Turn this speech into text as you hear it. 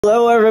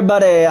Hello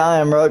everybody, I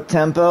am Rote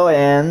Tempo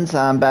and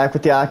I'm back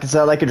with the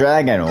Yakuza Like a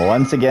Dragon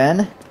once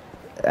again.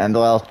 And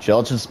well,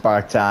 Children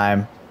Spark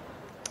time.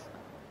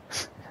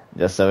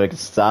 Just so we can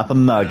stop a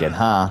mugging,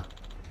 huh?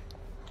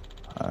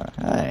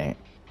 Alright.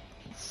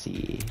 Let's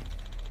see.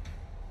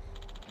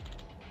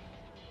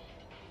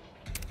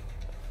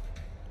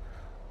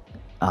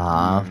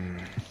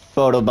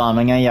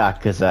 Photobombing a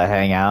Yakuza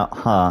hangout,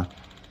 huh?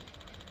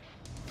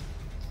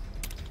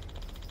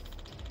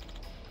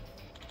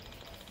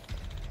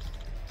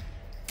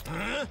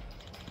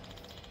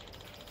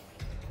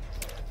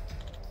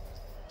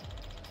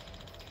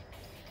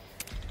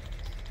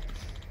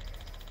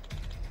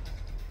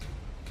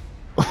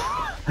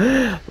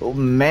 Oh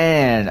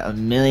man,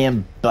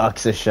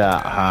 $1,000,000 a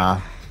shot, huh?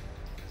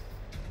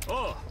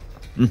 Oh.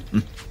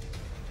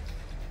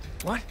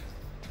 What?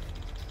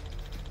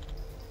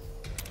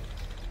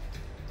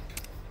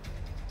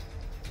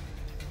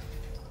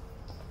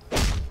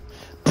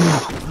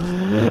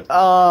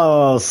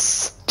 Oh,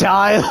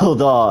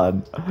 styled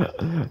on.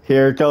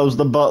 Here comes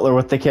the butler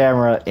with the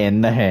camera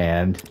in the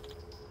hand.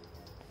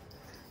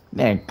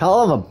 Man,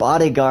 call him a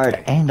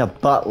bodyguard and a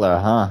butler,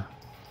 huh?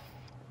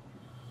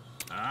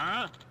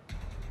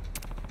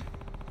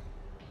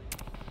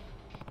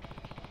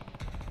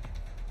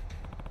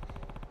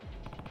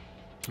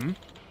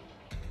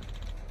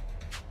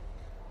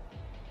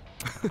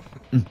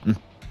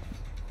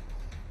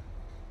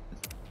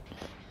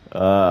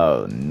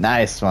 Oh,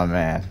 nice one,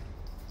 man.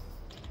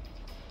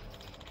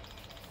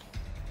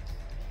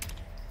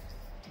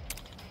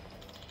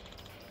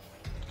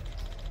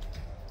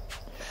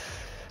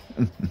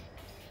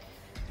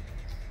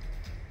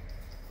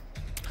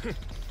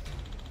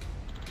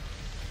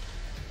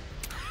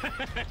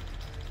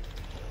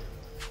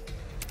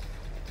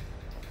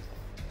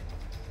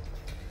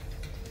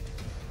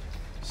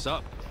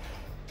 Sup?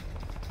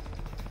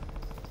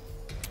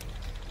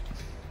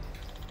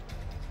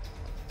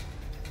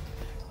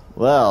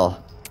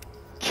 Well,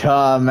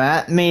 come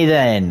at me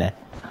then.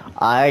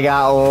 I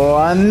got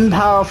one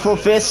powerful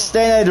fist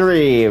and a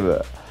dream.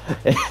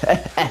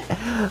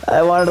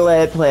 I wanted to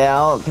let it play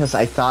out because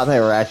I thought they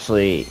were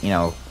actually,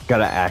 I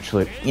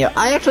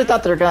actually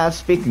thought they were gonna have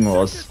speaking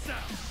rules.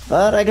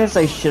 But I guess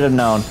I should have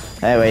known.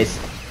 Anyways,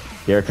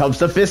 here comes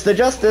the fist of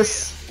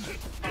justice.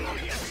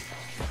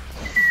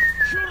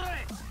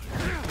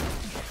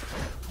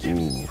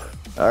 Ooh.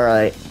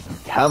 Alright,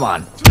 come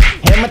on.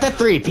 Hit him with the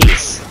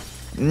three-piece.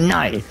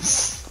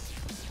 Nice.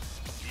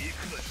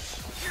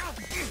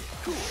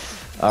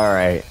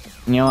 Alright.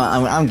 You know what?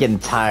 I'm getting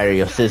tired of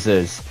your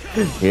scissors.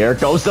 Here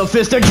goes the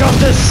fist of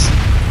justice!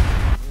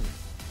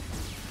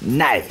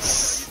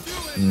 Nice.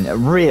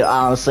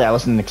 Honestly, I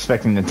wasn't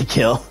expecting that to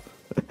kill.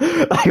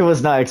 I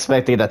was not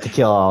expecting that to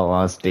kill, all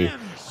honesty.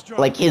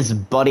 Like, his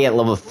buddy at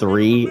level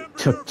 3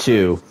 took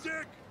 2.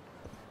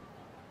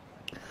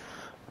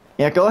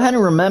 Yeah, go ahead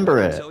and remember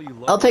it.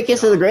 I'll take you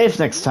to the graves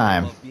next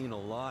time. Being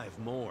alive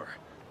more.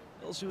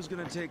 Else she was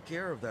gonna take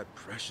care of that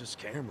precious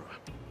camera.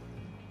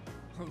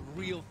 A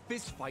real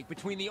fist fight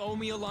between the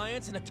Omi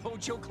Alliance and a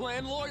Tojo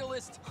clan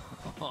loyalist.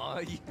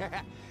 Oh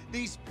yeah,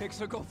 these pics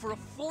will go for a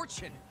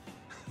fortune.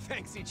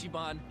 Thanks,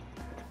 Ichiban.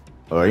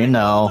 Or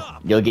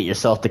you'll get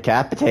yourself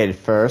decapitated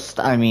first.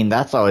 I mean,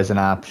 that's always an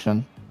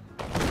option.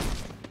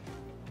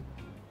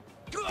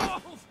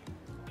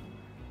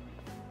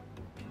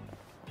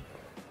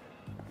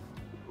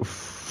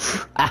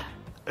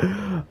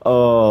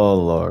 Oh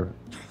Lord.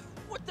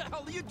 What the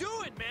hell are you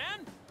doing,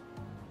 man?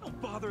 Don't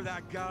bother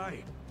that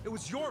guy. It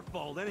was your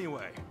fault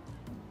anyway.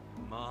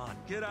 Come on,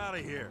 get out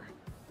of here.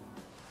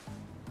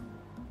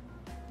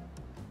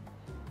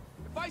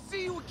 If I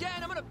see you again,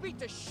 I'm gonna beat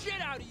the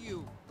shit out of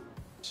you.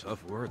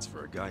 Tough words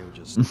for a guy who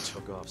just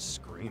took off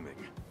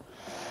screaming.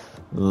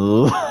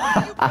 You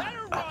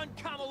better run,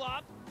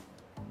 Kamulop!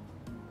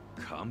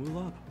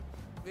 Kamulop?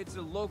 It's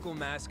a local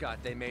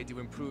mascot they made to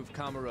improve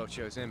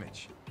Kamurocho's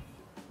image.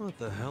 What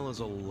the hell is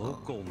a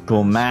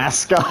local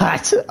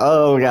mascot?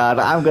 Oh god,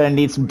 I'm gonna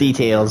need some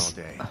details.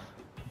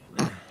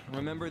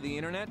 Remember the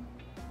internet?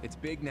 It's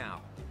big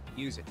now.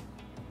 Use it.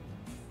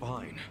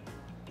 Fine.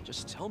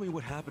 Just tell me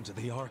what happened to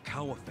the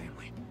Arakawa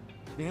family.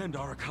 And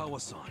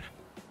Arakawa-san.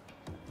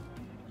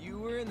 You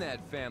were in that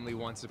family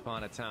once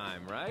upon a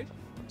time, right?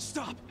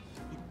 Stop!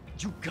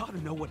 You gotta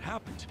know what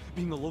happened,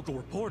 being a local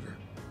reporter.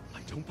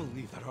 I don't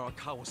believe that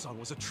Arakawa-san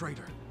was a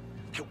traitor.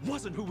 That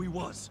wasn't who he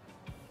was.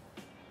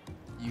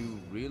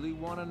 You really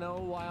want to know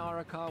why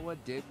Arakawa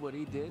did what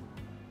he did?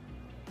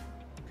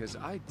 Because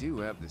I do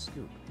have the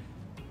scoop.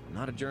 I'm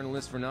not a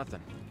journalist for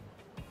nothing.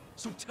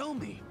 So tell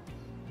me.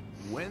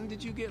 When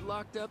did you get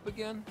locked up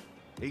again?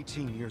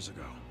 18 years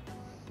ago.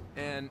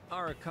 And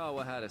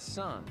Arakawa had a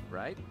son,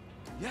 right?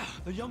 Yeah,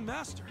 the young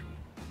master.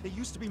 It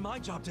used to be my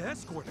job to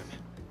escort him.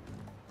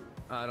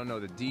 I don't know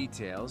the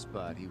details,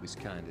 but he was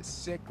kind of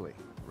sickly,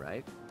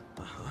 right?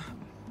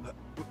 Uh-huh.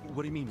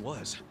 What do you mean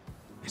was?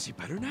 Is he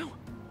better now?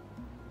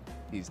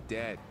 He's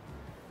dead.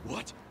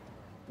 What?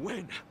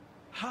 When?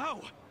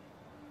 How?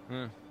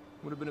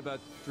 Would have been about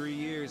 3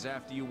 years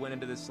after you went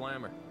into the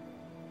slammer.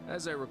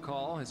 As I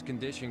recall, his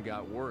condition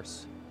got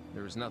worse.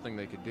 there was nothing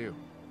they could do.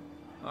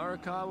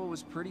 Arakawa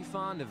was pretty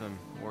fond of him,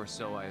 or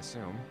so I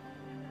assume.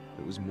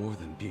 It was more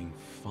than being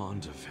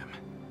fond of him.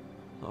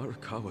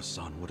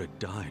 Arakawa-san would have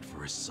died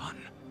for his son.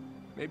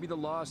 Maybe the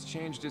loss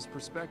changed his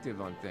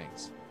perspective on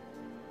things.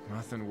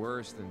 Nothing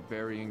worse than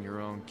burying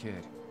your own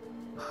kid.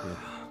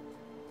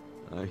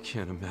 Yeah. I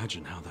can't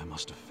imagine how that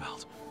must have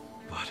felt,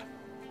 but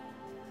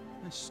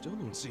I still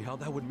don't see how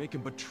that would make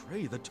him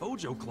betray the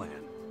Tojo clan.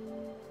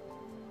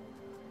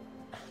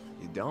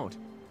 You don't?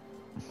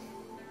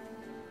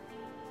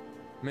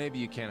 Maybe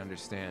you can't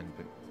understand,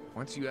 but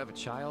once you have a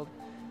child,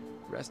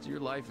 the rest of your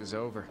life is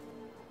over.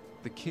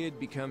 The kid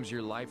becomes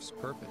your life's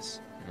purpose,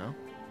 you know?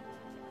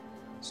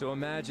 So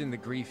imagine the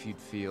grief you'd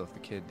feel if the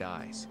kid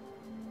dies.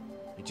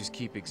 You just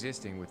keep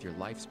existing with your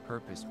life's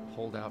purpose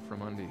pulled out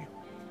from under you.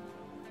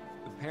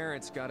 The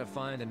parents gotta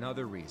find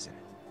another reason,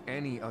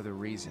 any other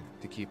reason,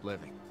 to keep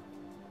living.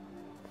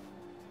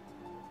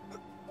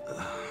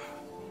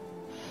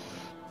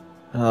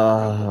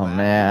 Oh,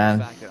 man.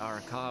 The fact that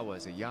Arakawa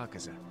is a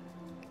Yakuza.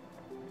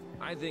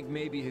 I think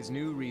maybe his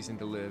new reason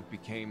to live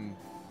became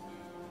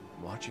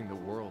watching the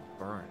world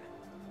burn.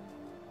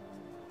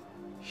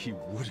 He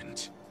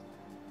wouldn't.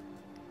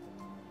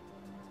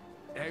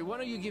 Hey, why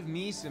don't you give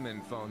me some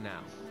info now?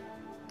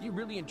 You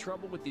really in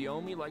trouble with the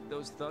Omi like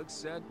those thugs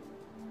said?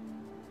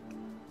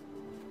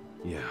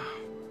 Yeah.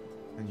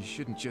 Then you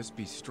shouldn't just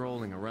be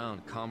strolling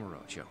around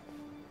Kamurocho.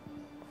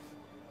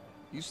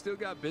 You still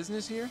got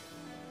business here?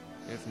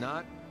 If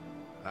not,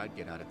 I'd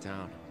get out of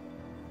town.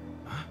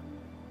 Huh?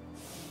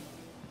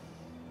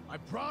 I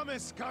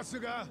promise,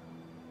 Kasuga!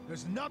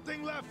 There's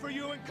nothing left for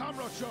you in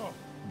Kamurocho!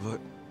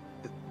 But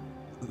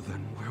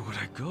then where would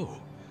I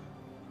go?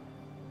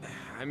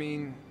 I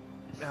mean,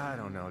 I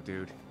don't know,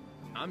 dude.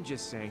 I'm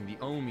just saying the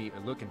Omi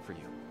are looking for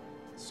you.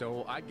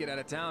 So I'd get out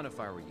of town if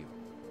I were you.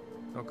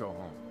 Don't go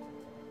home.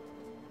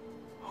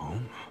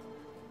 Home?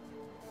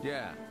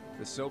 Yeah,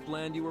 the soap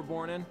land you were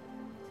born in?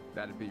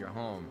 That'd be your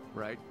home,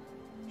 right?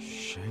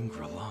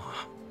 Shangri-La.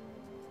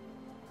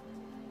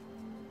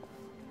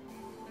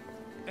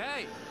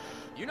 Hey!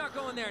 You're not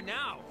going there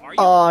now, are you?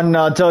 Oh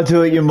no, don't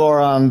do it, you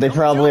moron. They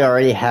probably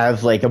already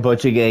have like a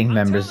bunch of gang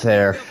members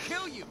there. They'll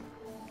kill you.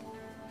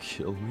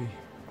 Kill me?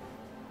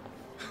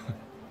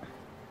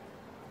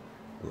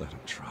 Let him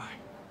try.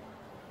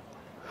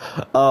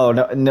 Oh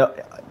no,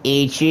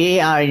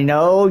 Ichi, I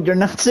know you're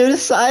not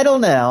suicidal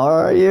now,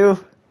 are you?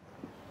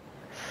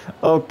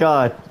 Oh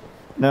god,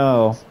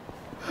 no.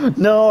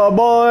 No,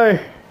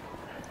 boy!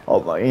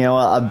 Oh, you know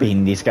what, I'm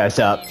beating these guys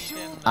up.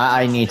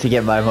 I need to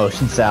get my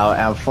emotions out,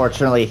 and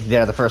unfortunately,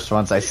 they're the first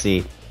ones I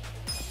see.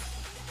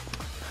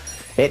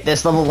 Hit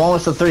this level 1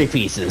 with the 3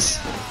 pieces.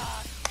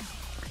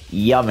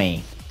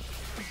 Yummy.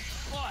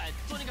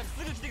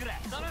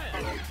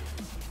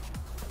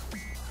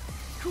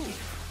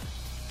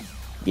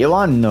 You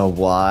wanna know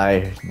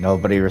why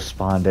nobody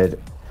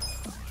responded?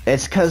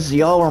 It's cause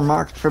y'all were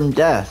marked from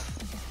death,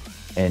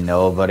 and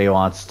nobody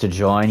wants to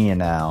join you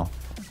now.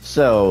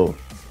 So,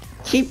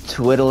 keep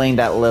twiddling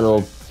that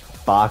little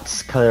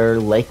box cutter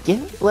like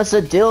it was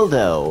a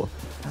dildo.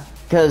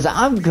 Cause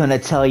I'm gonna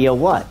tell you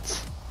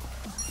what.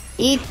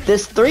 Eat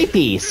this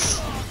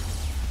 3-piece.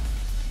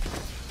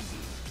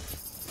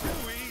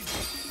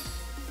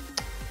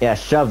 Yeah,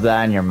 shove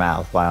that in your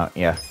mouth, why don't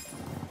you?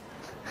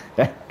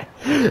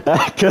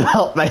 I couldn't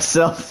help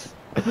myself.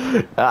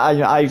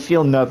 I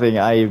feel nothing.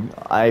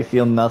 I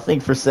feel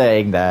nothing for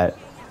saying that.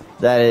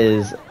 That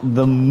is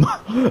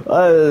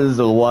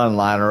a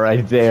one-liner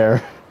right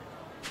there.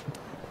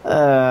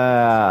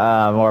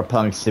 More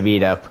punks to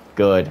beat up.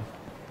 Good.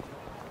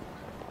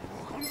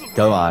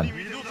 Come on.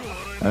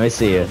 Let me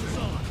see it.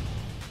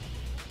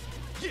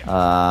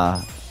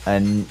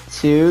 And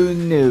 2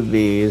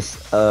 newbies.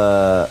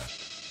 Oh,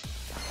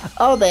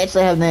 they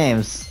actually have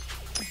names.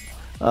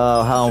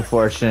 Oh, how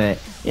unfortunate.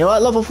 You know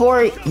what, level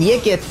 4,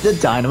 you get the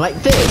Dynamite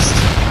Fist.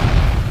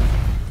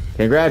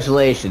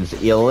 Congratulations,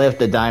 you lift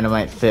the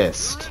Dynamite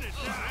Fist.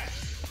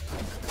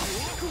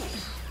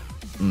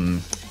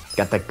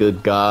 Got that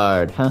good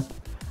guard, huh?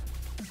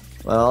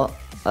 Well,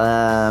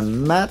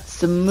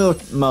 Matsumoto,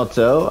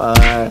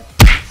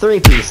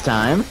 3-piece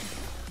time.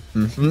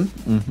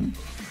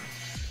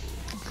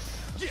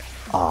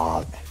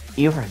 Aw,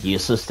 you were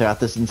useless throughout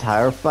this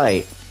entire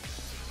fight.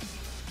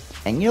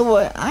 And you know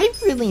what? I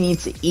really need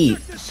to eat,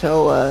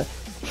 so,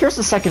 here's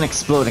the second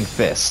exploding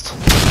fist.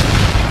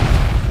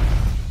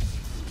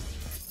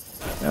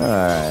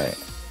 Alright.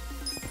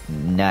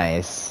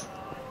 Nice.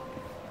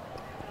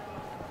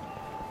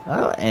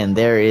 Oh, and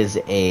there is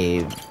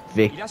a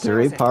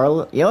victory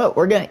parlor. You know what?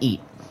 We're gonna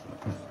eat.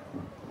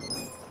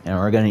 And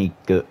we're gonna eat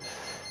good.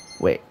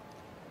 Wait.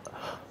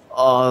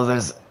 Oh,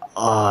 there's...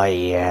 Oh,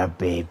 yeah,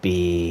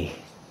 baby.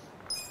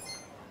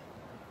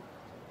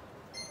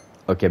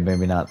 Okay,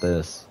 maybe not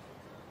this.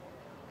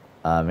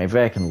 Maybe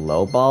I can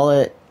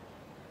lowball it.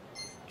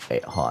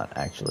 Wait, hold on,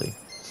 actually.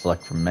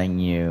 Select from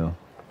menu.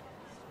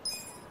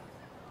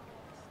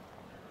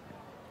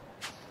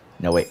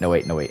 No, wait.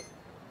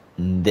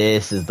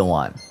 This is the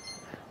one.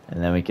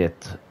 And then we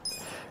get...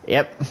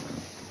 Yep.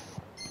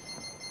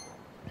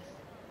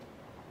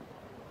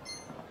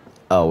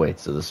 Oh wait,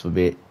 so this would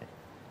be.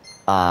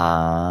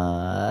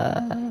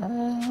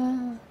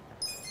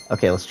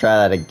 Okay, let's try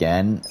that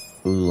again.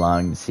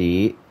 Oolong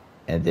tea,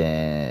 and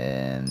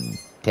then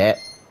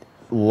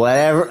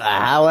whatever,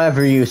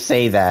 however you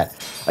say that.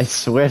 I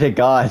swear to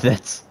God,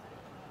 that's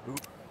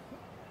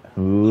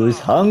who's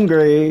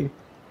hungry.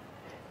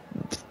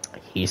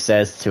 He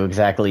says to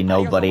exactly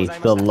nobody,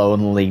 the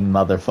lonely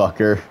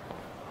motherfucker.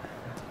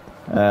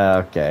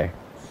 Okay.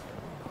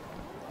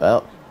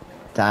 Well,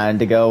 time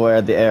to go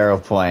where the arrow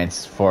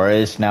points, for it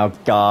is now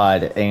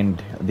God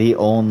and the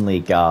only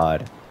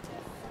God.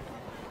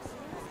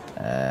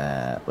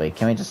 Wait,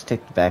 can we just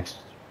take the back?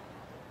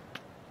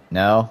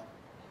 No?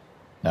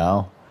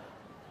 No?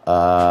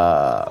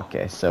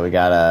 Okay, so we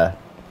gotta...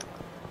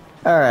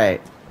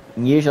 Alright.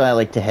 Usually I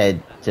like to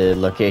head to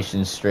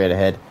locations straight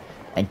ahead.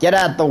 And get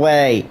out the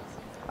way!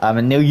 I'm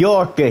a New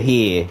Yorker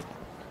here.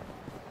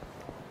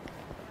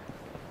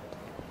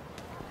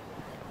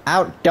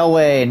 Out the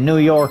way, New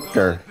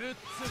Yorker.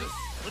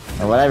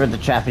 Or whatever the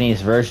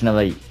Japanese version of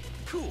a...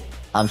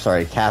 I'm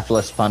sorry,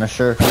 capitalist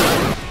Punisher.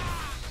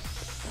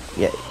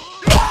 Yeah.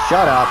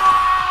 Shut up.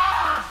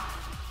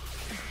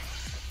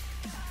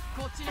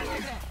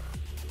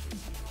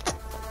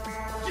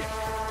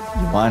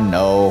 You wanna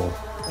know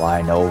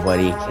why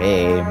nobody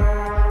came?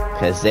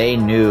 Because they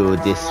knew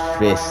this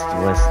fist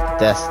was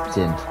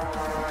destined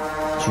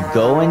to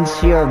go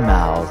into your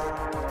mouth,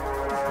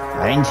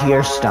 into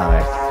your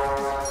stomach,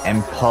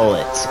 and pull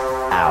it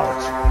out.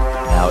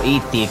 Now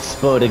eat the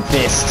exploding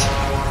fist.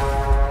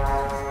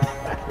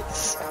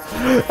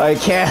 I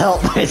can't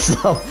help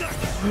myself.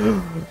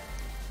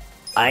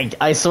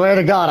 I swear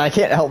to God, I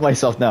can't help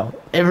myself now.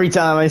 Every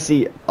time I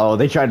see... Oh,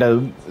 they tried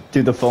to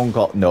do the phone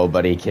call.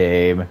 Nobody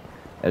came.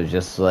 It was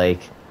just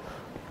like...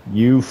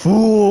 You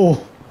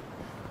fool!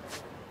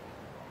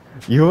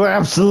 You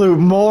absolute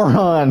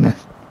moron!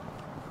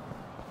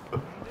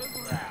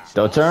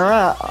 Don't turn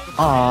around.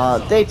 Aw,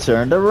 they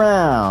turned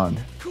around.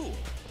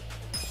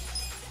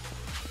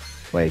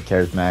 Wait,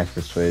 charismatic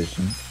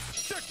persuasion.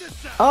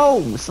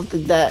 Oh,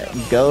 something that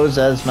goes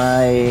as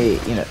my,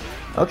 you know...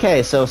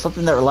 Okay, so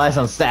something that relies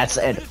on stats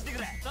and...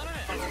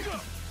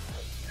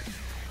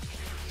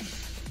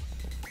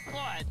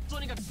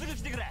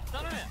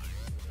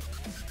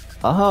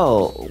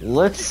 Oh,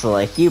 looks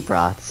like you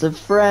brought some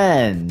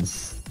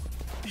friends.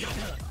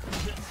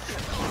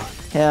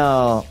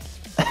 Hell...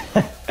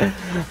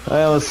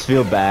 I almost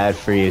feel bad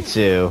for you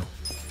too.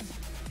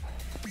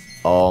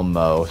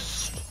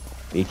 Almost.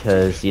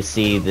 Because you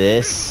see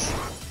this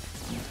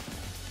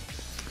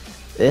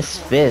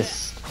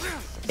fist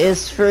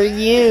is for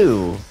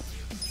you.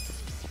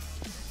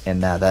 And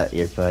now that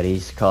your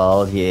buddies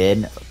called you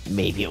in,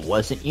 maybe it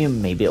wasn't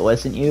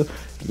you,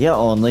 you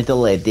only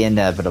delayed the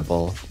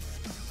inevitable.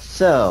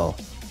 So,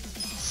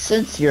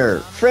 since you're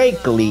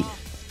frankly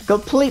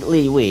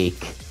completely weak,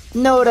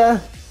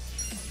 Noda,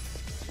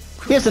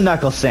 here's a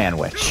knuckle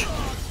sandwich.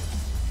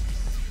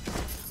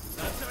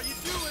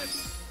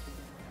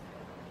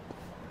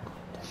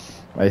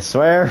 I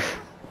swear,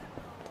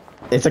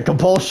 it's a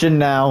compulsion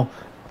now.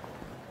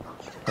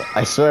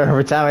 I swear,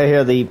 every time I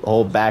hear the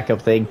whole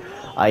backup thing,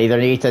 I either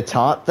need to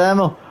taunt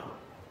them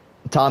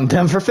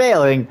for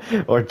failing,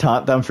 or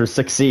taunt them for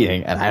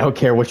succeeding, and I don't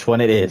care which one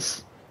it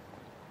is.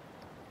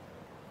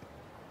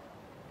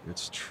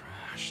 It's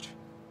trashed.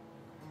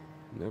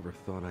 Never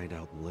thought I'd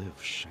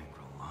outlive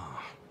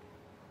Shangri-La.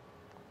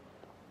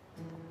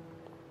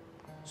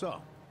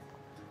 So,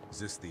 is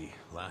this the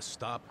last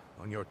stop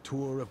on your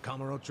tour of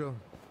Kamurocho?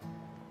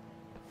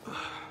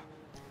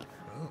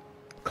 Well,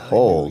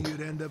 Cold. I knew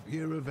you'd end up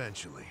here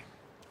eventually.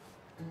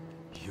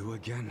 You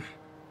again?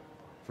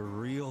 For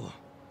real?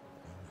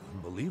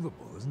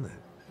 Unbelievable, isn't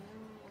it?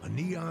 A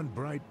neon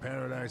bright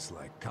paradise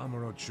like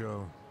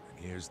Kamurocho, and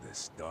here's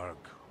this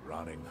dark,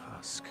 rotting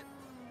husk.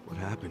 What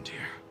happened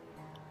here?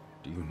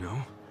 Do you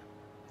know?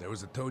 There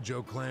was a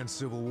Tojo clan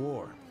civil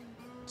war.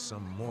 And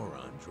some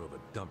moron drove a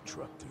dump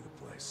truck through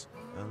the place.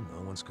 Well,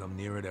 no one's come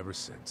near it ever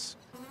since.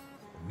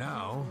 And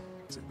now,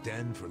 it's a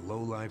den for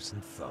lowlifes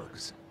and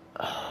thugs.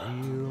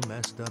 Real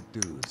messed up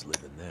dudes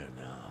living there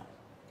now.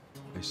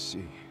 I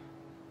see.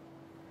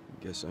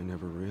 Guess I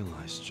never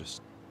realized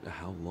just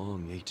how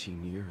long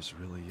 18 years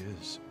really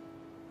is.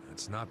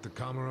 That's not the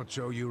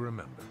Kamurocho you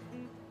remember.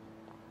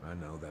 I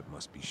know that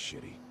must be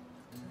shitty.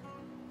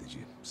 Did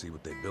you see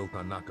what they built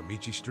on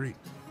Nakamichi Street?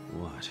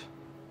 What?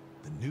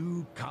 The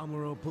new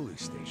Kamuro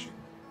police station.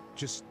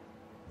 Just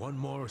one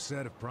more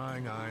set of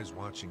prying eyes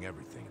watching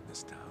everything in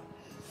this town.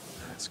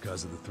 That's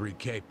because of the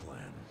 3K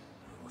plan.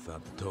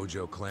 Without the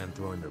Tojo clan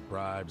throwing their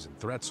bribes and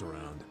threats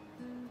around,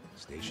 the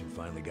station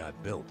finally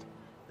got built.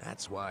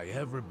 That's why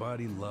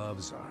everybody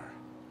loves our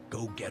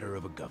go-getter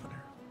of a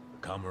governor.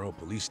 The Kamuro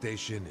police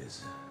station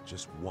is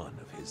just one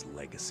of his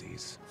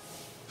legacies.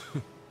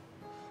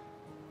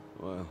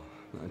 Well,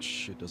 that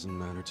shit doesn't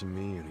matter to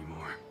me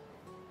anymore.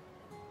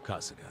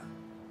 Kasuga,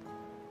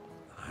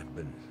 I've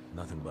been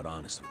nothing but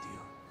honest with you.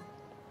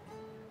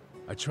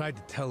 I tried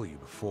to tell you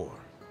before.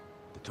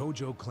 The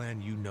Tojo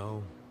clan you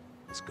know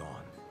is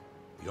gone.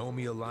 The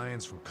Omi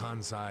alliance from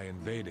Kansai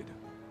invaded.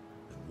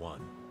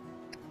 one.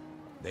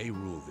 They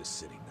rule this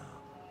city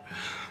now.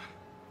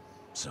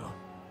 So,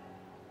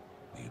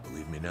 do you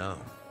believe me now?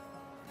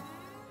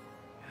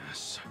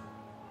 Yes.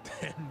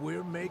 Then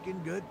we're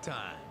making good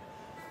time.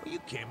 Well, you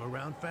came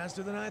around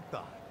faster than I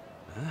thought.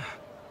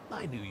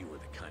 I knew you were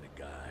the kind of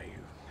guy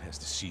who has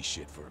to see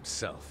shit for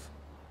himself,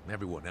 and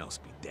everyone else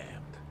be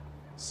damned.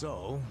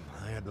 So,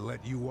 I had to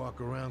let you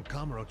walk around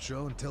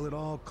Kamurocho until it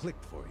all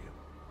clicked for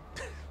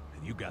you.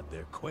 And you got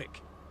there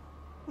quick.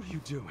 What are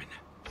you doing?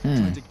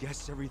 Trying to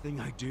guess everything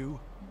I do?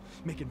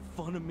 Making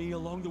fun of me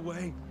along the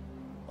way?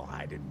 Well,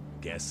 I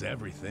didn't guess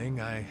everything.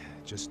 I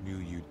just knew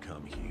you'd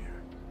come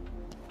here.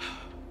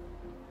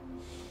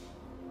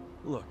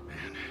 Look,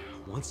 man,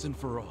 once and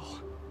for all,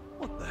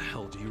 what the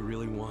hell do you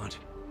really want?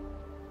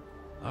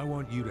 I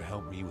want you to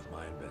help me with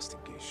my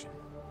investigation.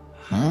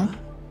 Huh?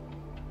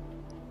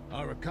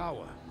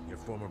 Arakawa, your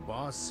former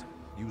boss,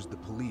 used the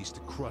police to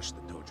crush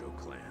the Tojo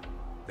clan.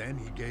 Then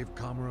he gave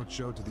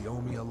Kamurocho to the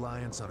Omi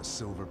Alliance on a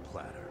silver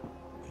platter.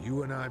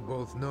 You and I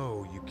both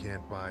know you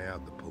can't buy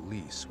out the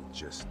police with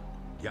just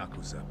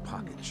Yakuza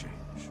pocket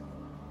change.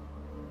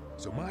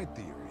 So my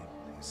theory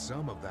is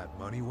some of that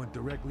money went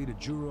directly to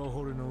Juro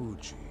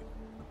Horinouchi,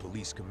 the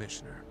police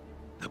commissioner.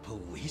 The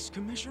police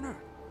commissioner?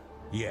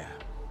 Yeah,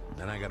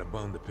 and I got a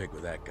bone to pick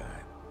with that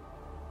guy.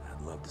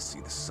 I'd love to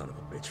see the son of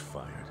a bitch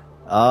fired.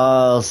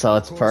 Oh, so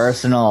it's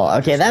personal.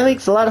 Okay, that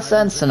makes a lot of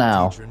sense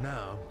now. Teacher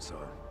now, so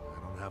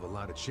I don't have a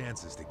lot of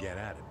chances to get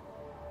at him.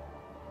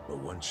 But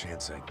one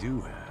chance I do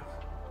have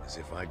is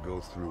if I go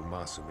through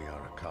Masumi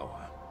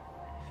Arakawa.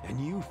 And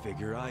you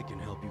figure I can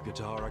help you get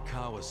to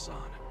Arakawa-san.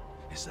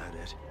 Is that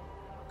it?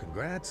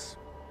 Congrats,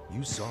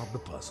 you solved the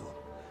puzzle.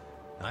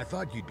 And I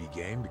thought you'd be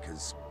game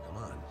because, come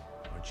on,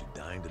 aren't you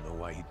dying to know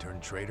why he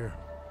turned traitor?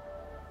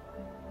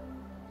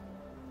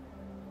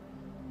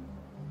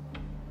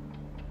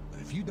 But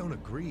if you don't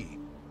agree,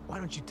 why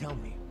don't you tell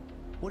me?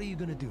 What are you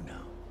gonna do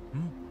now?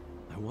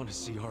 I want to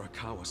see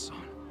Arakawa-san.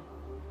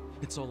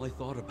 It's all I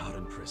thought about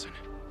in prison.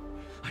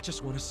 I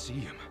just want to see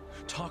him,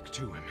 talk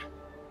to him.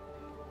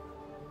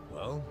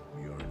 Well,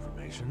 for your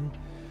information,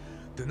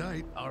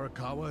 tonight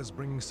Arakawa is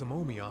bringing some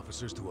Omi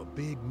officers to a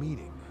big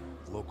meeting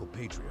with local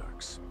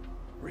patriarchs.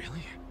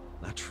 Really?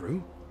 That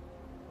true?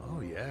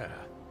 Oh yeah.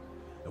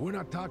 And we're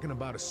not talking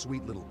about a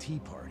sweet little tea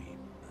party.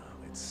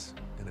 No, it's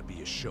gonna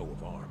be a show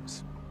of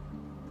arms.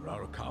 For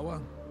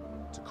Arakawa,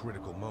 it's a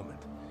critical moment.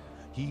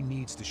 He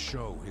needs to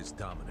show his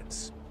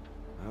dominance.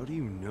 How do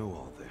you know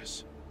all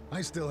this?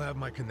 I still have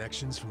my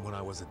connections from when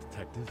I was a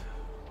detective.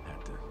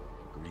 Had to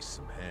grease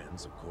some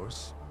hands, of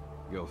course.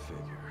 Go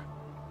figure.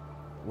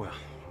 Well,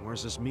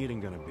 where's this meeting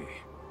gonna be?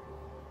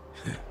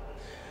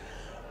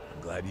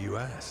 I'm glad you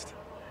asked.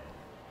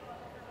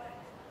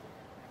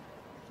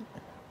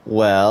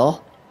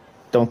 Well,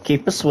 don't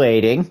keep us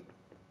waiting.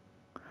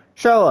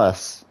 Show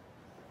us.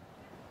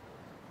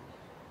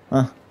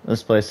 Huh,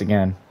 this place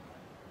again.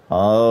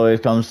 Always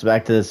comes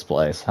back to this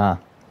place, huh?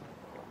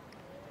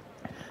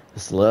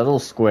 This little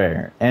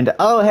square. And,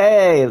 oh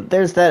hey,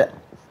 there's that,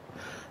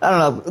 I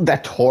don't know,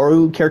 that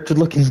Toru character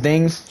looking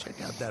things.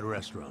 Check out that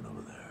restaurant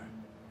over there.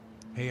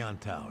 Heian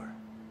Tower.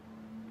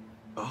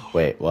 Oh,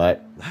 Wait,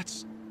 what?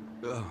 that's,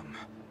 Oh,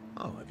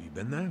 have you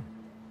been there?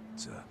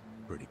 It's a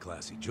pretty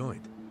classy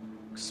joint.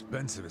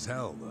 Expensive as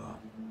hell, though.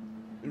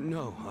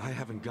 no, I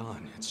haven't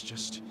gone. It's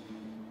just,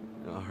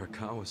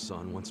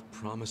 Arakawa-san once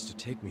promised to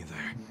take me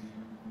there.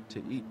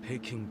 To eat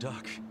Peking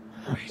duck.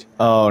 Wait.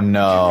 Oh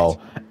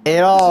no.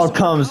 It all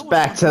comes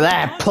back to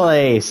that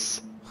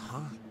place.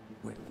 Huh?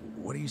 Wait,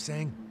 what are you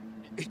saying?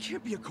 It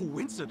can't be a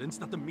coincidence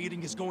that the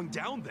meeting is going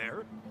down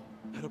there.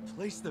 At a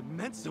place that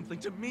meant something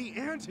to me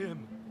and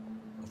him.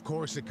 Of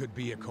course it could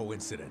be a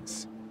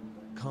coincidence.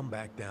 Come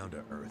back down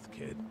to earth,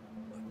 kid.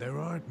 There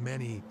aren't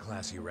many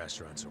classy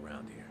restaurants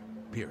around here,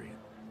 period.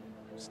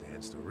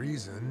 Stands to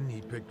reason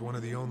he picked one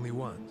of the only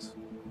ones.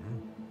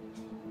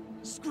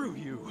 Screw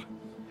you.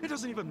 It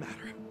doesn't even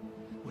matter.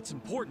 What's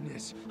important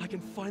is I can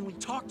finally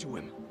talk to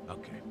him.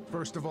 Okay,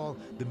 first of all,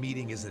 the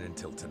meeting isn't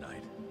until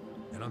tonight.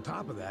 And on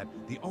top of that,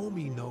 the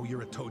Omi know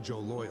you're a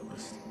Tojo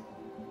loyalist.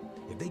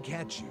 If they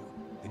catch you,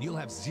 then you'll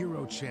have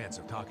zero chance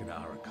of talking to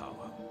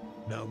Arakawa.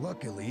 Now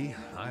luckily,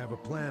 I have a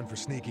plan for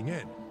sneaking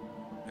in.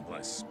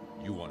 Unless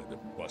you wanted to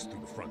bust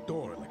through the front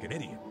door like an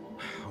idiot.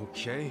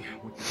 Okay,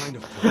 what kind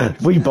of plan?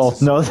 We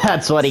both know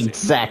that's what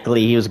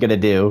exactly he was gonna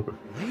do.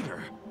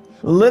 Later.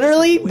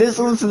 Literally, this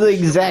was the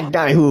exact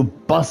guy who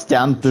bust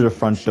down through the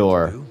front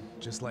door.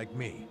 Just like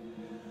me.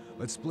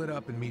 Let's split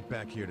up and meet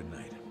back here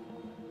tonight.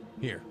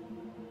 Here,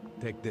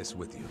 take this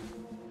with you.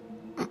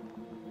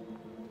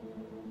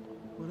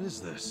 What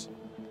is this?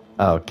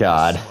 Oh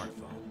god. Smartphone.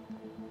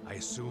 I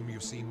assume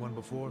you've seen one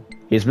before?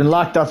 He's been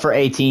locked up for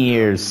 18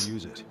 years. How do you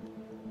use it?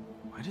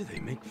 Why do they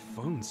make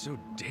phones so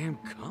damn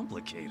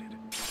complicated?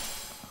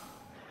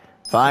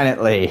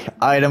 Finally,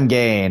 item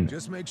gained.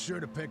 Just make sure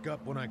to pick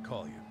up when I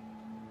call you.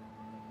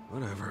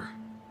 Whatever.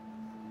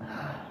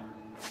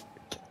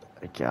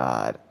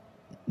 God.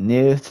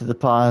 New to the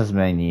pause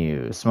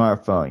menu.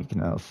 Smartphone. You can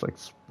now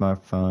select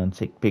smartphone,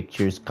 take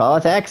pictures, call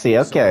a taxi. So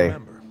Okay.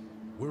 remember,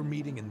 we're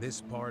meeting in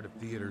this part of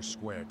Theater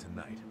Square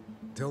tonight.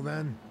 Till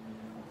then,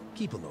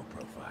 keep a low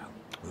profile,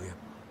 will you?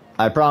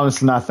 I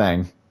promise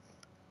nothing.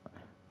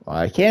 What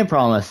I can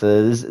promise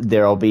is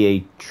there'll be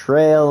a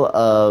trail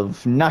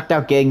of knocked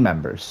out gang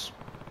members.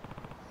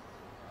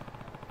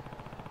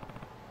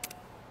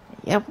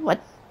 Yeah, what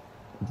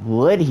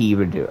would he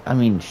even do? I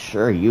mean,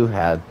 sure, you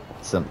had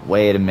some...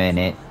 Wait a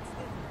minute.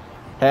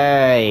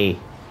 Hey!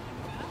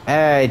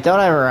 Hey, don't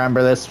I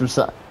remember this from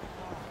some...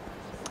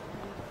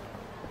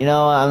 You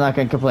know, I'm not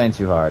gonna complain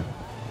too hard.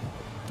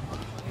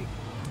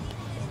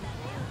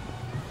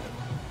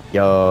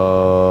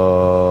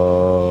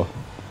 Yo...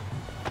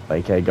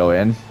 Wait, can I go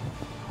in?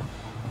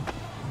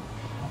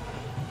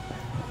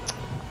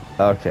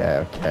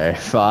 Okay,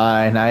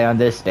 fine, I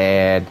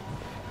understand.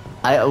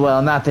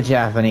 Well, not the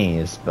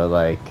Japanese, but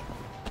like...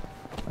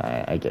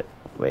 I get...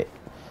 Wait.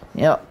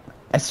 You know,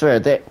 I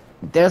swear,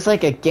 there's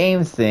like a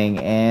game thing,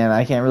 and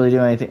I can't really do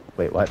anything...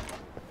 Wait, what?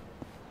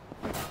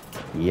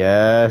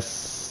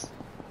 Yes...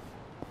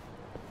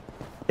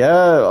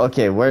 Yo,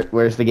 okay,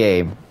 where's the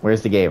game?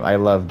 Where's the game? I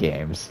love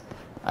games.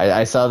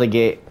 I saw the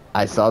game...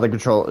 I saw the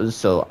controllers,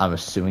 so I'm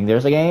assuming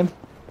there's a game?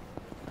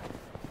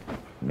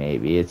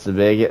 Maybe it's a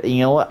big... You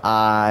know what?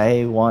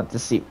 I want to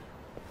see...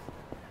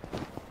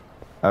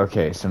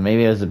 Okay, so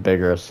maybe it was a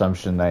bigger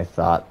assumption than I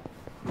thought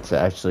to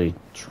actually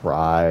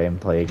try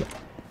and play...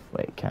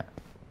 Wait,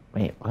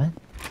 wait, what?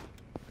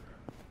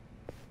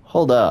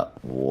 Hold up.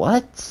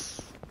 What?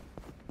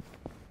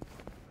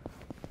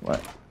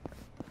 What?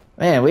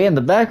 Man, we in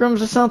the back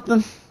rooms or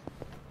something?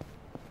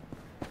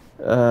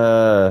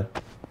 Okay,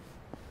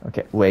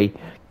 wait.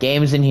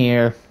 Game's in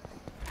here.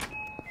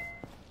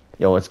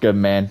 Yo, what's good,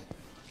 man?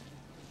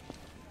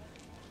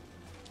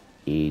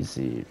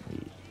 Easy.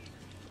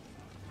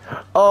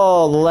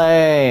 Oh,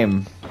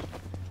 lame.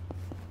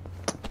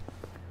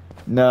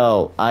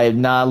 No,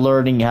 I'm not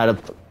learning how to...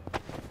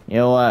 You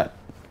know what?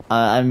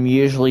 I'm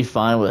usually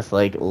fine with,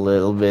 like, a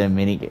little bit of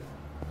minigame.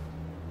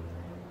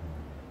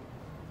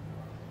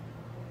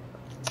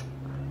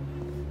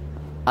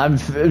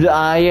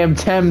 I am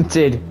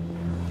tempted.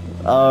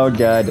 Oh,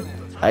 God.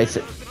 I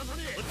said...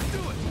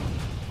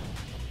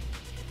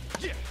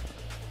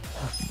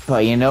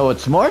 But you know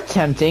what's more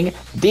tempting?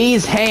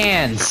 These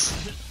hands!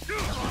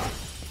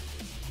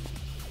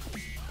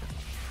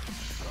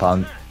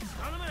 Punk.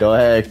 Go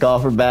ahead, call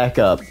for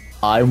backup.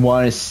 I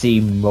want to see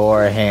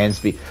more hands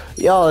be...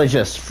 Y'all are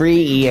just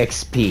free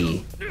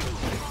EXP.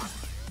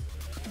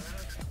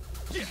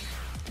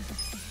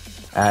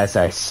 As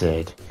I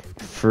said,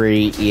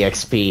 free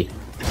EXP.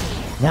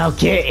 Now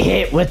get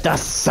hit with the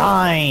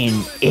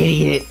sign,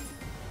 idiot!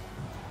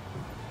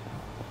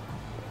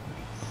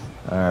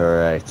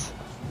 Alright.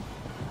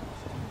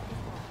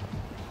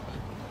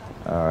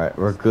 Alright,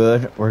 we're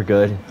good, we're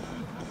good.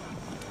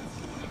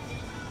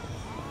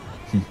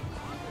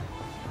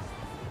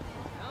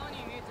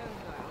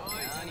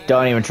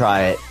 Don't even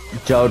try it.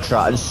 Don't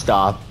try, just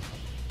stop.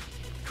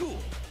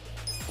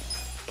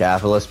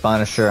 Capitalist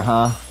Punisher,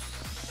 huh?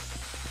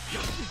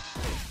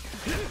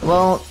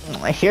 Well,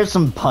 here's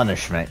some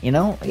punishment, you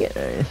know?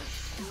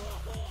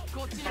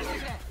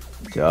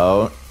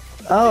 Don't.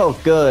 Oh,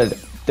 good.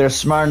 They're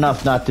smart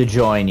enough not to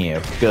join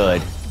you.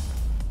 Good.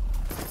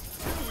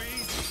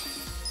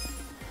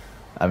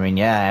 I mean,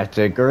 yeah, I have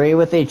to agree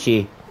with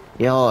Ichi.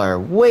 Y'all are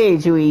way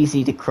too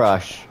easy to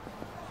crush.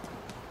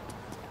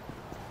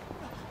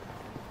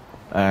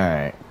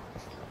 Alright.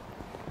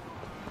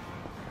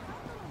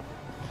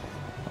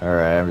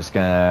 Alright, I'm just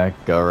gonna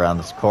go around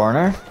this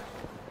corner.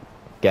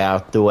 Get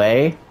out the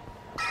way.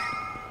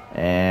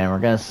 And we're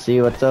gonna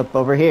see what's up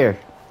over here.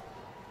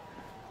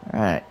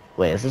 Alright.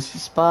 Wait, is this the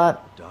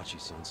spot?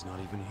 Dachi-san's not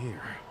even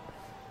here.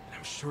 And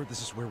I'm sure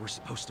this is where we're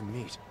supposed to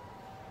meet.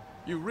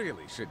 You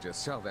really should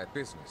just sell that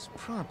business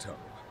pronto.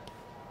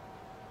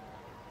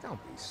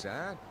 Don't be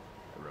sad.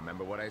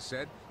 Remember what I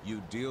said?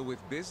 You deal with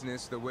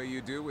business the way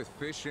you do with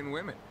fish and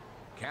women.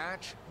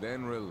 Catch,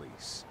 then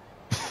release.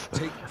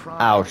 Take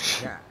pride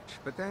Ouch. in catch,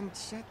 but then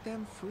set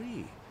them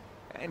free.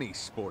 Any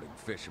sporting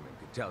fisherman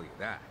could tell you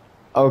that.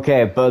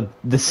 Okay, but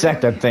the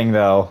second thing,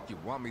 though. You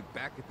want me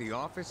back at the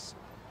office?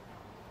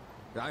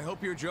 I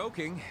hope you're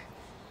joking.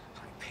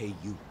 I pay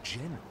you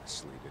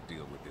generously to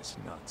deal with this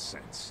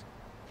nonsense.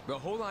 The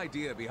whole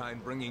idea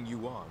behind bringing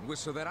you on was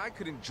so that I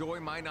could enjoy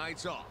my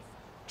nights off.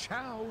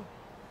 Ciao.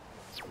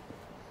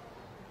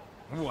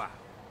 Wow.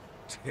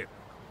 Typical.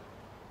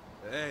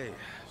 Hey,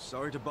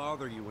 sorry to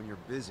bother you when you're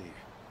busy.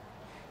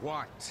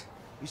 What?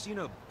 You seen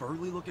a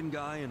burly-looking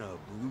guy in a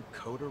blue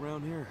coat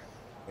around here?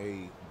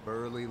 A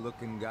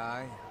burly-looking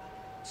guy?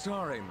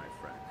 Sorry, my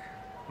friend.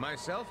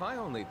 Myself, I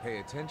only pay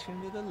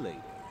attention to the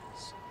ladies.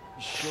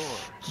 Sure.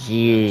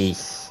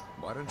 Jeez.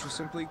 Why don't you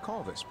simply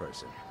call this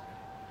person?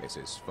 Is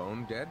his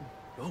phone dead?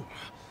 Oh,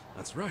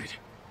 that's right.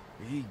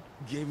 He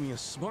gave me a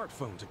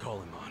smartphone to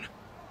call him on.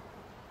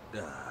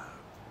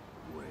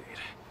 Wait.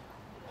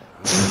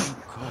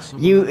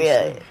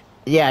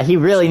 Yeah, he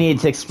really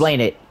needed to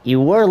explain it.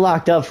 You were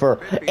locked up for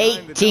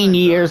 18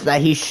 years that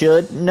he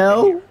should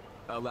know.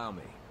 Allow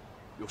me.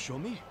 You'll show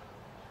me?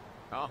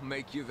 I'll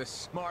make you the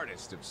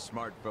smartest of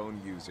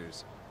smartphone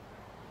users.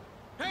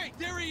 Hey,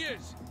 there he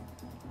is!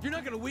 You're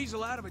not gonna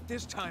weasel out of it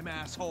this time,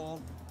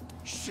 asshole!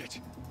 Shit!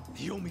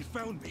 The Yomi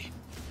found me.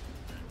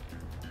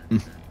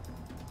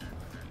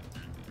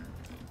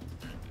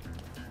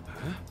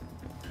 Huh?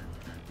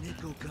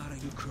 Nico got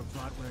you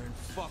cravat-wearing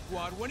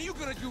fuckwad. When are you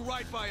gonna do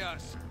right by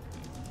us?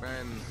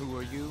 And who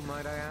are you,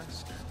 might I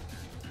ask?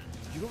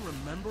 You don't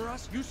remember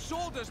us? You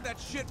sold us that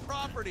shit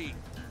property!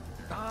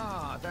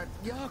 Ah, that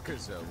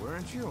Yakuza,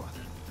 weren't you?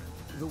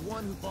 The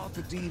one who bought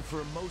the deed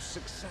for a most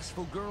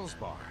successful girls'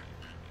 bar.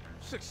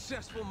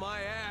 Successful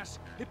my ass!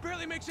 It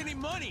barely makes any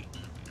money!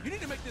 You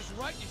need to make this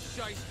right, you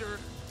shyster!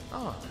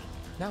 Ah,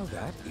 now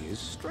that is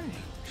strange.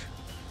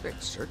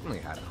 It certainly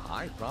had a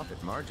high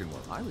profit margin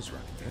while I was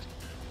running it.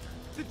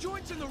 The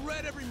joint's in the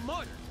red every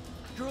month!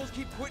 Girls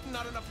keep quitting,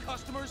 not enough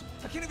customers.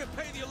 I can't even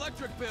pay the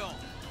electric bill!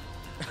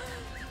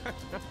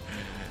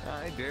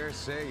 I dare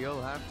say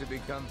you'll have to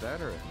become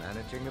better at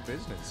managing a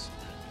business.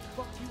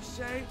 Fuck you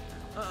say?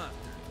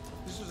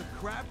 This was a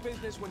crap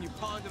business when you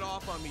pawned it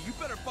off on me. You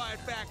better buy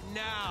it back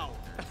now!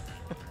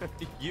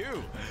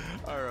 You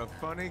are a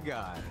funny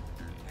guy.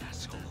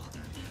 Asshole.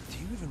 Do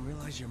you even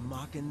realize you're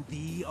mocking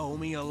the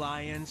Omi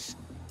Alliance?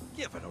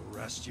 Give it a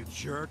rest, you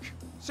jerk.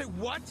 Say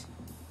what?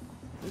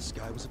 This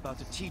guy was about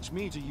to teach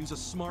me to use a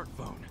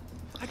smartphone.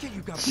 I get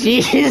you got...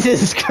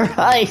 Jesus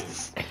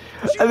Christ!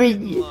 I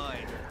mean...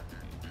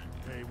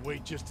 Hey,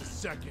 wait just a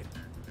second.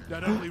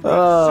 That ugly red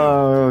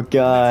Oh,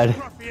 God.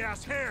 scruffy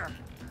ass hair.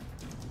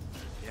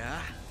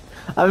 Yeah?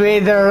 I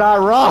mean, they're not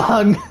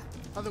wrong.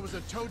 Oh, there was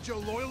a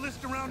Tojo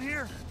loyalist around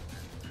here?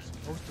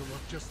 Supposed to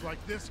look just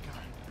like this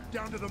guy.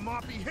 Down to the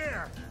moppy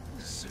hair.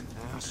 Listen,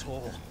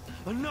 asshole.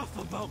 Enough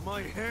about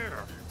my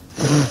hair.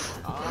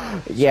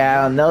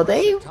 Yeah, no,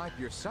 they... Type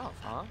yourself,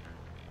 huh?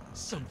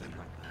 Something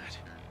like that.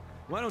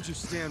 Why don't you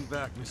stand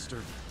back,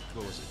 Mr...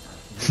 What was it?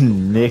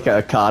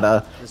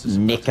 Nikakata.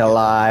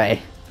 Nikolai.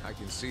 I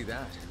can see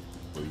that.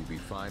 Will you be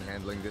fine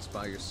handling this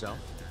by yourself?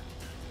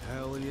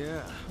 Hell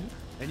yeah.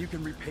 And you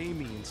can repay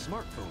me in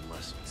smartphone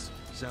lessons.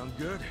 Sound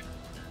good?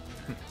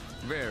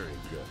 Very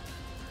good.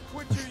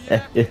 Quit your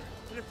yapping.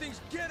 And if things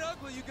get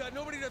ugly, you got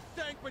nobody to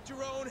thank but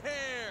your own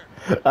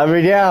hair. I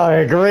mean, yeah, I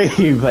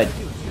agree, but...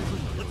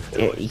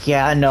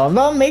 Yeah, no, I'm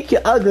gonna make you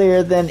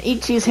uglier than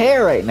Ichi's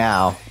hair right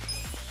now.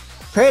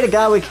 Pray to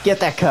God we could get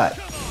that cut.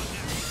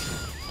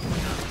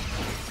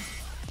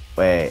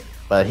 Wait,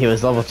 but he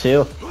was level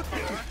 2?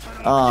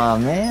 Aw,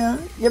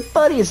 man, your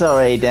buddy's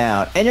already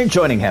down, and you're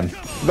joining him.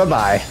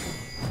 Bye-bye.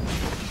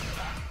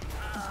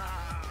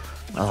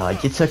 Oh,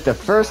 you took the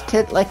first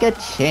hit like a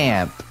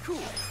champ.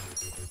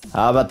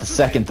 How about the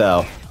second,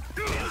 though?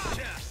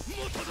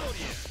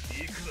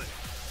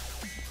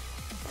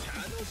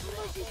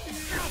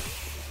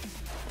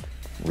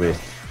 With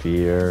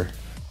fear.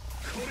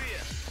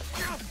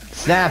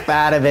 Snap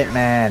out of it,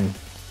 man.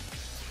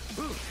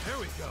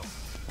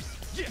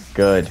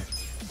 Good.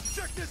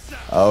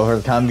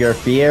 Overcome your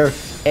fear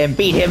and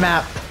beat him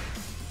up.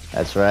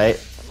 That's right.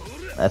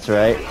 That's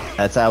right.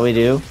 That's how we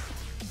do.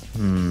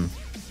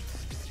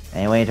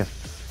 Any way to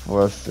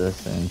force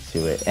this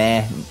into it?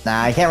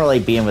 Nah, I can't really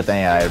beat him with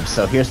any items,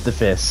 so here's the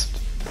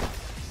fist.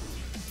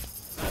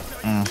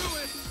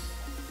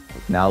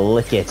 Now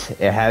lick it.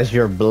 It has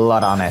your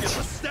blood on it.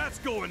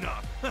 Stats going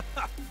up.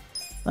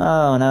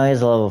 Oh, now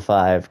he's level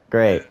 5.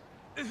 Great.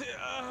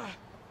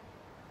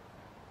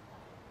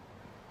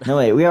 No,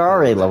 wait, we are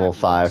already level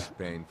 5.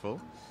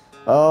 Painful.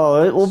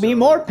 Oh, it will be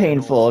more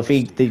painful if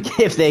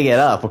if they get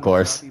up, of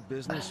course.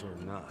 Business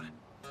or not?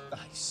 I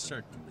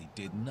certainly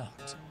did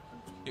not.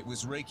 It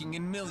was raking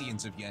in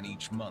millions of yen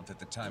each month at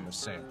the time of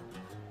sale.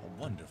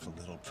 A wonderful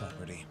little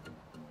property.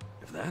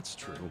 If that's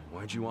true,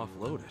 why'd you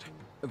offload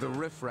it? The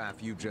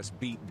riffraff you just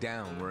beat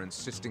down were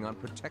insisting on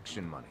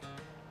protection money.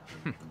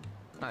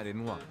 I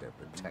didn't want their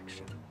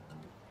protection.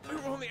 We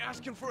were only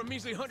asking for a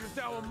measly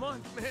 100,000 a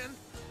month, man.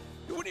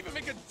 You wouldn't even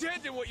make a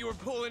dent in what you were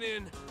pulling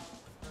in.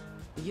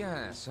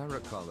 Yes, I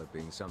recall it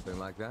being something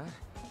like that.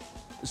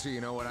 So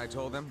you know what I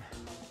told them?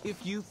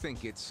 If you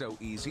think it's so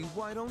easy,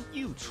 why don't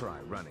you try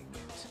running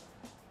it?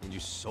 And you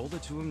sold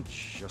it to him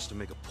just to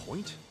make a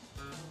point?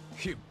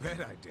 You bet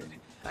I did.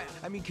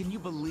 I mean, can you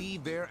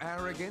believe their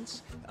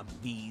arrogance? A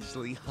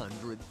measly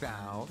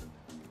 100,000?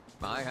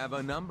 I have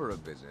a number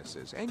of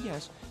businesses, and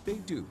yes, they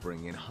do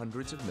bring in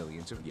hundreds of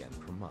millions of yen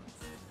per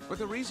month. But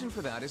the reason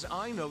for that is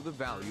I know the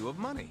value of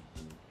money.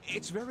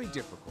 It's very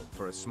difficult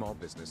for a small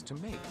business to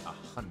make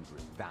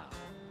 100,000.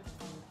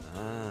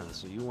 Ah,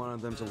 so you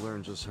wanted them to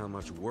learn just how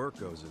much work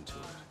goes into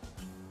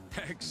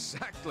it.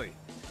 Exactly.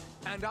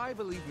 And I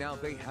believe now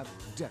they have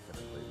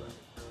definitely learned.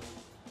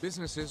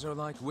 Businesses are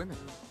like women.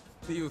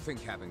 You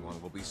think having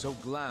one will be so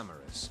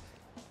glamorous,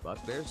 but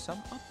there's some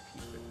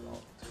upkeep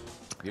involved.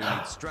 You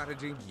need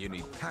strategy, you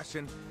need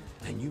passion,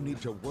 and you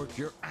need to work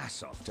your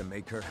ass off to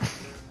make her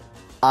happy.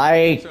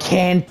 I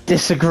can't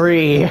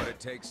disagree. What it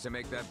takes to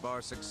make that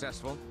bar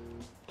successful?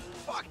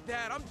 Fuck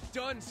that! I'm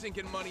done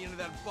sinking money into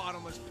that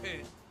bottomless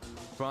pit.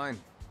 Fine.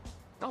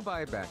 I'll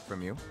buy it back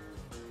from you.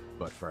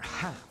 But for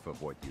half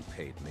of what you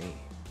paid me.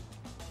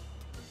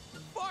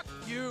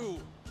 Fuck you!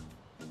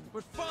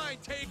 But fine,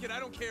 take it, I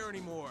don't care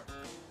anymore.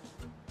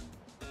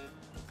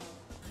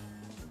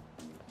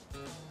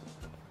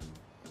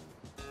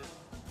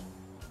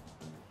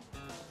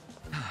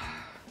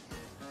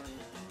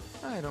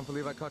 I don't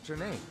believe I caught your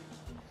name.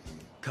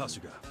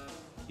 Kasuga.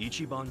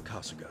 Ichiban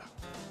Kasuga.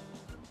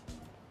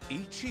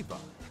 Ichiban?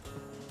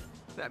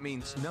 That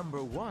means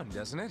number one,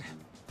 doesn't it?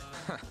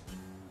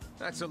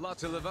 That's a lot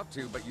to live up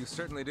to, but you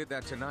certainly did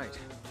that tonight.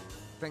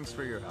 Thanks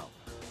for your help.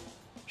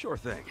 Sure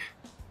thing.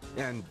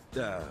 And,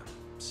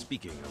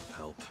 speaking of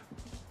help...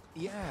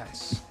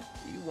 Yes.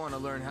 You want to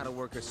learn how to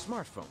work a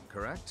smartphone,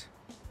 correct?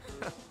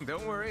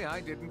 Don't worry, I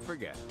didn't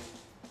forget.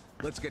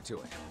 Let's get to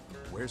it.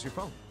 Where's your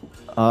phone?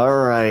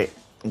 Alright.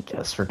 I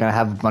guess we're gonna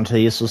have a bunch of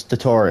useless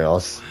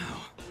tutorials.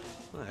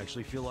 Wow. I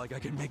actually feel like I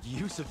can make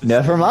use of this.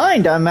 Never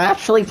mind, I'm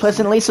actually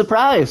pleasantly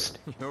surprised.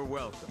 You're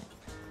welcome.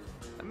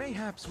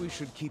 Mayhaps we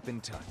should keep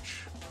in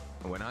touch.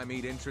 When I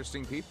meet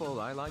interesting people,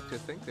 I like to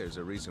think there's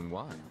a reason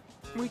why.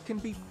 We can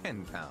be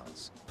pen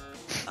pals.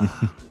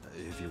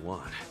 If you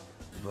want.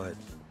 But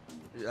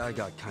I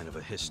got kind of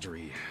a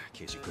history, in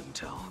case you couldn't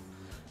tell.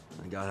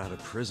 I got out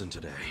of prison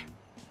today.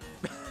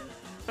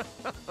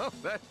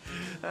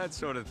 that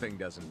sort of thing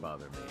doesn't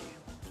bother me.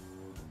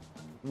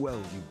 Well,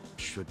 you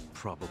should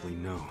probably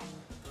know.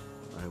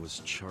 I was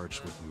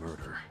charged with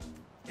murder.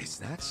 Is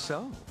that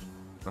so?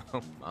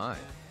 Oh my,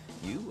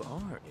 you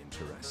are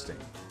interesting.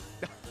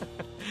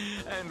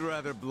 And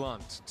rather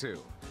blunt,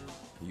 too.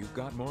 You've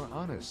got more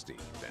honesty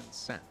than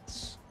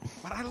sense.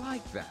 But I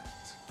like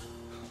that.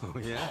 Oh,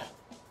 yeah?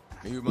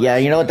 Yeah,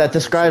 you know what? That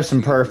describes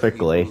him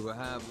perfectly. Who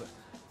have,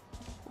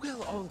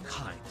 well, all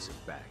kinds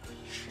of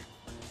baggage.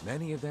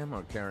 Many of them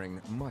are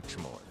carrying much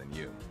more than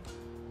you.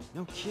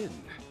 No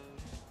kidding.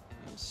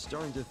 I'm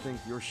starting to think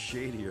you're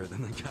shadier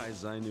than the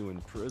guys I knew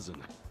in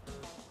prison.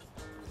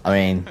 I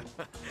mean...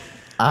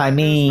 For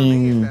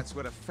me, that's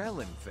what a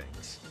felon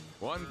thinks.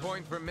 1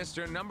 point for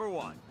Mr. Number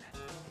One.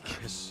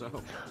 Guess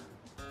so.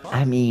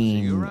 I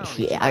mean...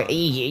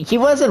 He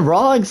wasn't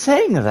wrong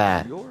saying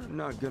that. You're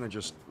not gonna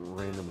just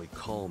randomly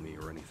call me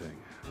or anything,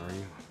 are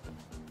you?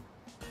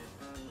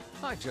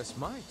 I just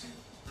might.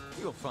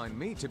 You'll find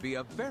me to be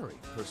a very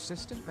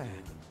persistent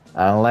man.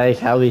 I don't like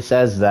how he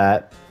says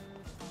that.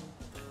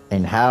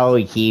 And how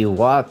he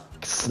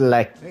walks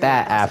like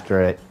that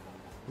after it.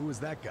 Who was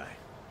that guy?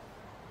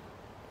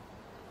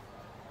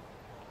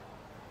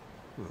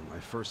 Well, my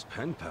first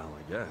pen pal,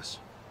 I guess.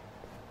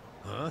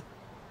 Huh?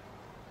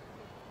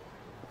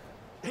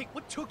 Hey,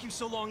 what took you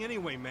so long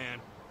anyway, man?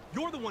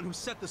 You're the one who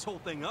set this whole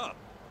thing up.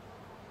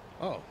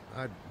 Oh,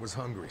 I was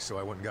hungry, so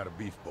I went and got a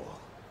beef bowl.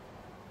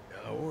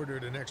 I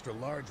ordered an extra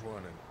large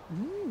one,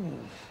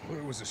 and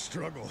it was a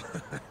struggle.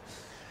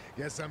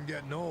 Guess I'm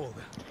getting old.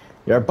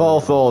 You're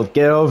both old.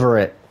 Get over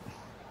it.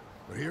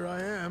 But here I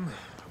am,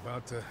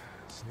 about to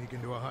sneak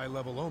into a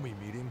high-level OMI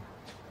meeting.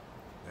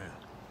 Yeah.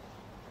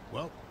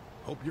 Well,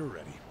 hope you're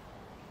ready.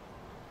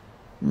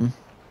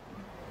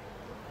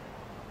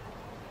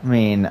 I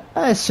mean,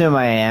 I assume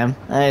I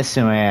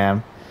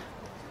am.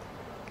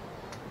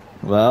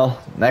 Well,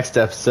 next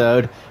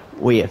episode,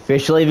 we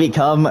officially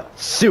become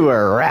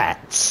sewer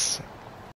rats.